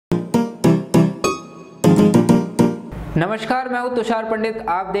नमस्कार, मैं हूं तुषार पंडित।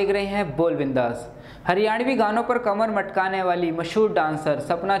 आप देख रहे हैं बोल बिंदास। हरियाणवी गानों पर कमर मटकाने वाली मशहूर dancer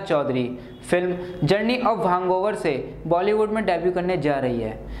Sapna Chaudhary film journey of Bhangover से बॉलीवुड में डेब्यू करने जा रही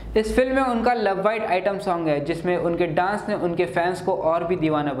है। इस फिल्म में उनका लव बाइट आइटम सॉन्ग है, जिसमें उनके डांस ने उनके फैंस को और भी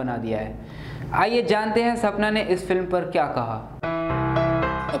दीवाना बना दिया है। आइए जानते हैं सपना ने इस फिल्म पर क्या कहा।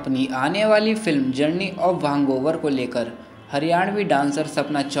 अपनी आने वाली फिल्म जर्नी ऑफ भांगओवर को लेकर हरियाणवी डांसर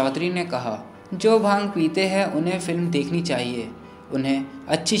सपना चौधरी ने कहा, जो भांग पीते हैं उन्हें फिल्म देखनी चाहिए, उन्हें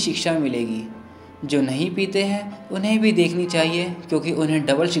अच्छी शिक्षा मिलेगी। जो नहीं पीते हैं उन्हें भी देखनी चाहिए, क्योंकि उन्हें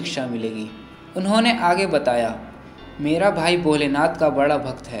डबल शिक्षा मिलेगी। उन्होंने आगे बताया, मेरा भाई भोलेनाथ का बड़ा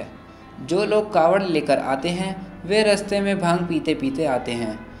भक्त है। जो लोग कावड़ लेकर आते हैं वे रास्ते में भांग पीते पीते आते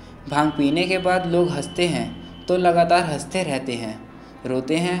हैं। भांग पीने के बाद लोग हंसते हैं तो लगातार हंसते रहते हैं,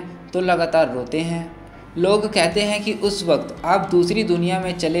 रोते हैं तो लगातार रोते हैं। लोग कहते हैं कि उस वक्त आप दूसरी दुनिया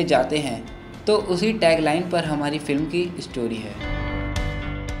में चले जाते हैं, तो उसी टैगलाइन पर हमारी फिल्म की स्टोरी है।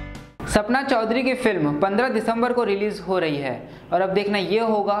 सपना चौधरी की फिल्म 15 दिसंबर को रिलीज़ हो रही है और अब देखना ये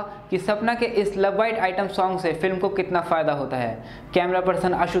होगा कि सपना के इस लव बाइट आइटम सॉन्ग से फिल्म को कितना फ़ायदा होता है। कैमरा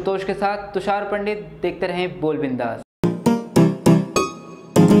पर्सन आशुतोष के साथ तुषार पंडित। देखते रहें बोल बिंदास।